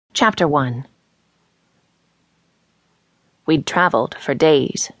Chapter 1. We'd traveled for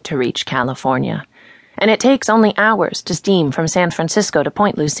days to reach California, and it takes only hours to steam from San Francisco to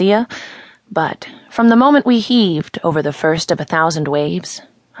Point Lucia, but from the moment we heaved over the first of 1,000 waves,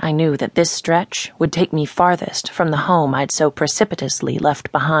 I knew that this stretch would take me farthest from the home I'd so precipitously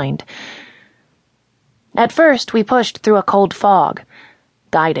left behind. At first, we pushed through a cold fog,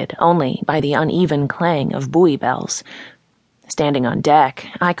 guided only by the uneven clang of buoy bells. Standing on deck,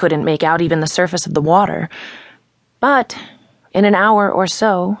 I couldn't make out even the surface of the water. But in an hour or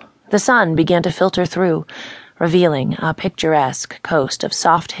so, the sun began to filter through, revealing a picturesque coast of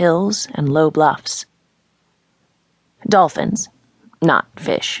soft hills and low bluffs. Dolphins, not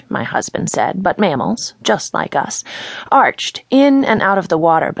fish, my husband said, but mammals, just like us, arched in and out of the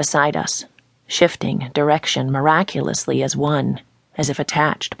water beside us, shifting direction miraculously as one, as if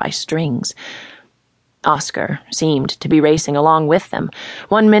attached by strings. Oscar seemed to be racing along with them,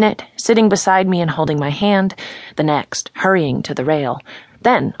 1 minute sitting beside me and holding my hand, the next hurrying to the rail,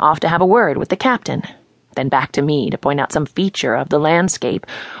 then off to have a word with the captain, then back to me to point out some feature of the landscape,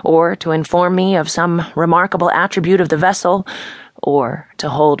 or to inform me of some remarkable attribute of the vessel, or to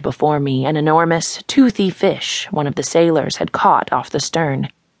hold before me an enormous, toothy fish one of the sailors had caught off the stern,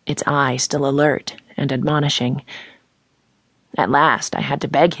 its eye still alert and admonishing. At last I had to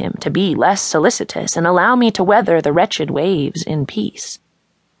beg him to be less solicitous and allow me to weather the wretched waves in peace.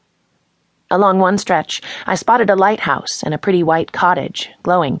 Along one stretch, I spotted a lighthouse and a pretty white cottage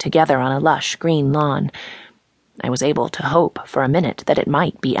glowing together on a lush green lawn. I was able to hope for a minute that it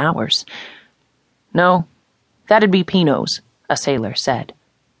might be ours. "No, that'd be Pino's," a sailor said.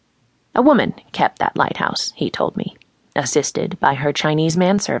 A woman kept that lighthouse, he told me, assisted by her Chinese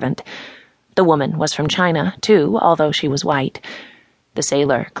manservant. The woman was from China, too, although she was white. The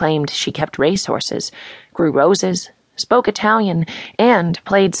sailor claimed she kept racehorses, grew roses, spoke Italian, and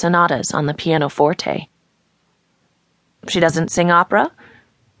played sonatas on the pianoforte. "She doesn't sing opera?"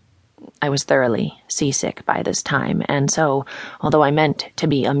 I was thoroughly seasick by this time, and so, although I meant to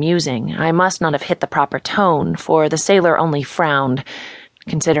be amusing, I must not have hit the proper tone, for the sailor only frowned,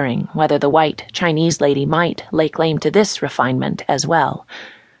 considering whether the white Chinese lady might lay claim to this refinement as well.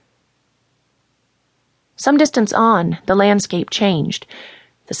 Some distance on, the landscape changed.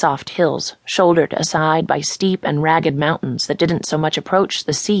 The soft hills shouldered aside by steep and ragged mountains that didn't so much approach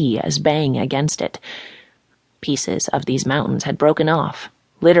the sea as bang against it. Pieces of these mountains had broken off,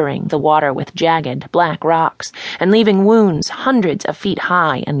 littering the water with jagged, black rocks, and leaving wounds hundreds of feet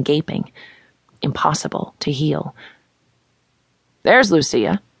high and gaping. Impossible to heal. "There's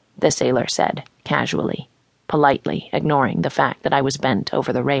Lucia," the sailor said, casually, politely ignoring the fact that I was bent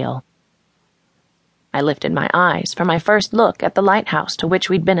over the rail. I lifted my eyes for my first look at the lighthouse to which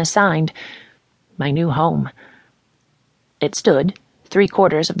we'd been assigned, my new home. It stood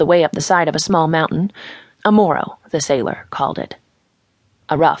 3/4 of the way up the side of a small mountain, a morro, the sailor called it.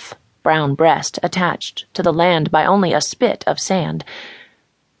 A rough, brown breast attached to the land by only a spit of sand.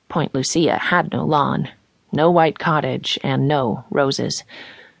 Point Lucia had no lawn, no white cottage, and no roses.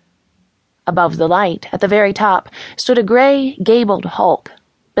 Above the light, at the very top, stood a gray, gabled hulk,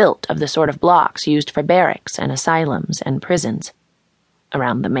 built of the sort of blocks used for barracks and asylums and prisons.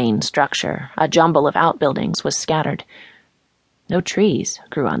 Around the main structure, a jumble of outbuildings was scattered. No trees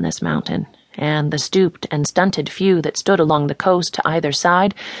grew on this mountain, and the stooped and stunted few that stood along the coast to either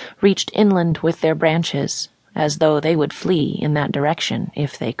side reached inland with their branches, as though they would flee in that direction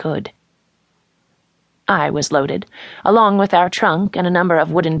if they could. I was loaded, along with our trunk and a number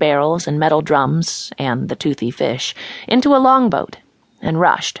of wooden barrels and metal drums, and the toothy fish, into a longboat, and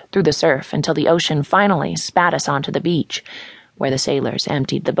rushed through the surf until the ocean finally spat us onto the beach, where the sailors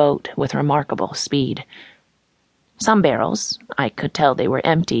emptied the boat with remarkable speed. Some barrels, I could tell they were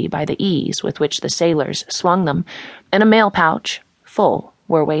empty by the ease with which the sailors swung them, and a mail pouch, full,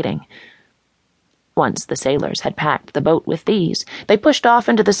 were waiting. Once the sailors had packed the boat with these, they pushed off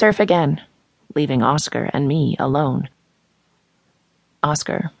into the surf again, leaving Oscar and me alone.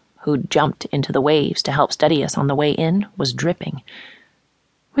 Oscar, who'd jumped into the waves to help steady us on the way in, was dripping.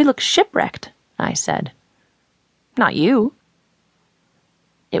 "We look shipwrecked," I said. "Not you."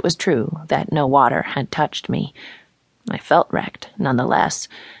 It was true that no water had touched me. I felt wrecked, nonetheless,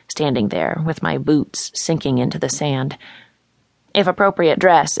 standing there with my boots sinking into the sand. If appropriate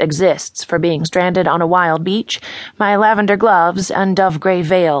dress exists for being stranded on a wild beach, my lavender gloves and dove-gray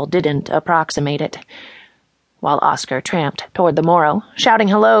veil didn't approximate it. While Oscar tramped toward the morro, shouting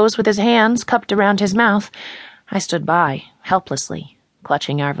hellos with his hands cupped around his mouth, I stood by, helplessly,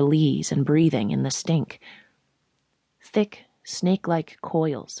 clutching our valise and breathing in the stink. Thick, snake-like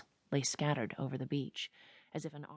coils lay scattered over the beach, as if an